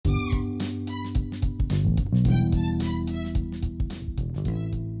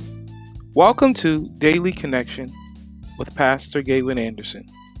Welcome to Daily Connection with Pastor Galen Anderson.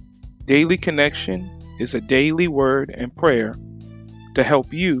 Daily Connection is a daily word and prayer to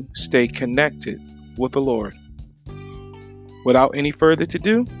help you stay connected with the Lord. Without any further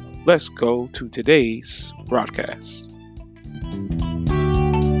ado, let's go to today's broadcast.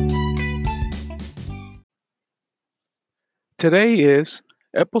 Today is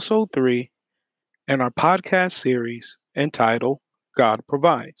episode 3 in our podcast series entitled God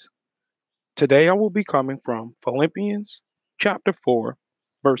Provides. Today I will be coming from Philippians chapter 4,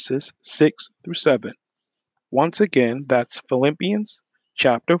 verses 6 through 7. Once again, that's Philippians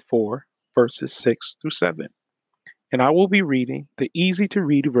chapter 4, verses 6 through 7. And I will be reading the easy to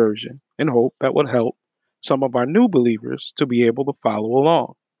read version in hope that will help some of our new believers to be able to follow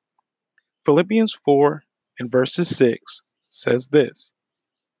along. Philippians 4 and verses 6 says this: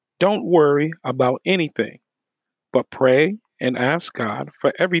 Don't worry about anything, but pray and ask God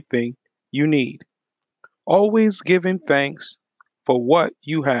for everything you need, always giving thanks for what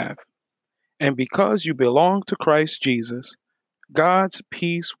you have. And because you belong to Christ Jesus, God's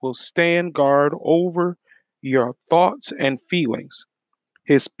peace will stand guard over your thoughts and feelings.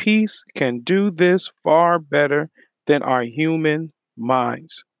 His peace can do this far better than our human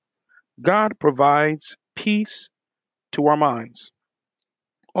minds. God provides peace to our minds.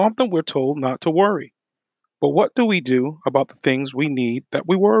 Often we're told not to worry, but what do we do about the things we need that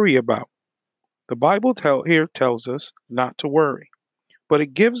we worry about? The Bible here tells us not to worry, but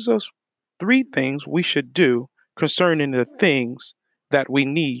it gives us 3 things we should do concerning the things that we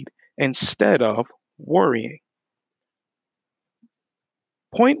need instead of worrying.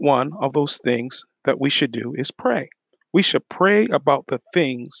 Point 1 of those things that we should do is pray. We should pray about the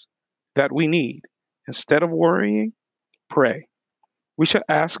things that we need. Instead of worrying, pray. We should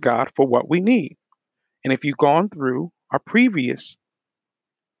ask God for what we need. And if you've gone through our previous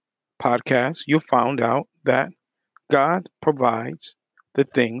podcast, you'll find out that God provides the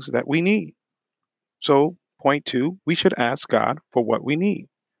things that we need. So, point 2, we should ask God for what we need.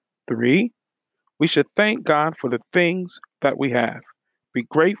 3, we should thank God for the things that we have. Be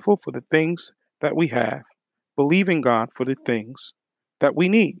grateful for the things that we have. Believe in God for the things that we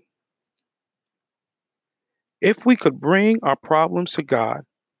need. If we could bring our problems to God,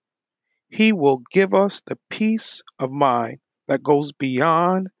 He will give us the peace of mind that goes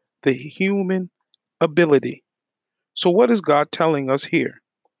beyond the human ability. So, what is God telling us here?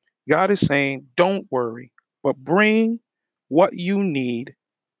 God is saying, don't worry, but bring what you need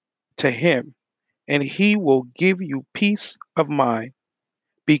to Him, and He will give you peace of mind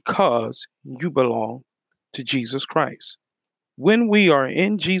because you belong to Jesus Christ. When we are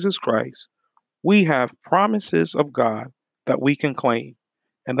in Jesus Christ, we have promises of God that we can claim,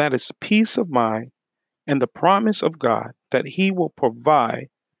 and that is peace of mind and the promise of God that He will provide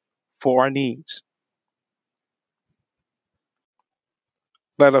for our needs.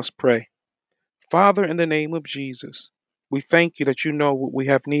 Let us pray. Father, in the name of Jesus, we thank you that you know what we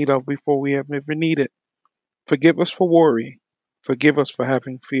have need of before we have ever needed. Forgive us for worrying. Forgive us for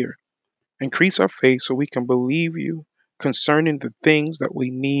having fear. Increase our faith so we can believe you concerning the things that we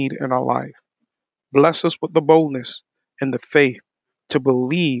need in our life. Bless us with the boldness and the faith to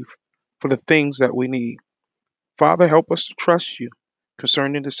believe for the things that we need. Father, help us to trust you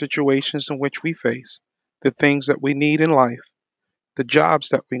concerning the situations in which we face, the things that we need in life, the jobs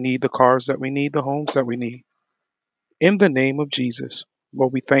that we need, the cars that we need, the homes that we need. In the name of Jesus,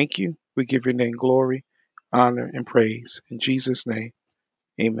 Lord, we thank you. We give your name glory, honor, and praise. In Jesus' name,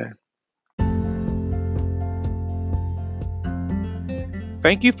 amen.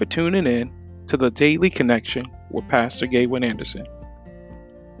 Thank you for tuning in to the Daily Connection with Pastor Galen Anderson.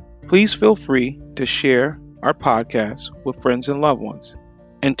 Please feel free to share our podcast with friends and loved ones,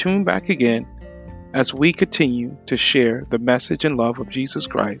 and tune back again as we continue to share the message and love of Jesus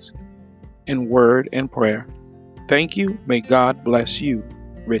Christ in word and prayer. Thank you. May God bless you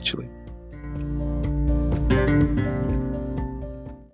richly.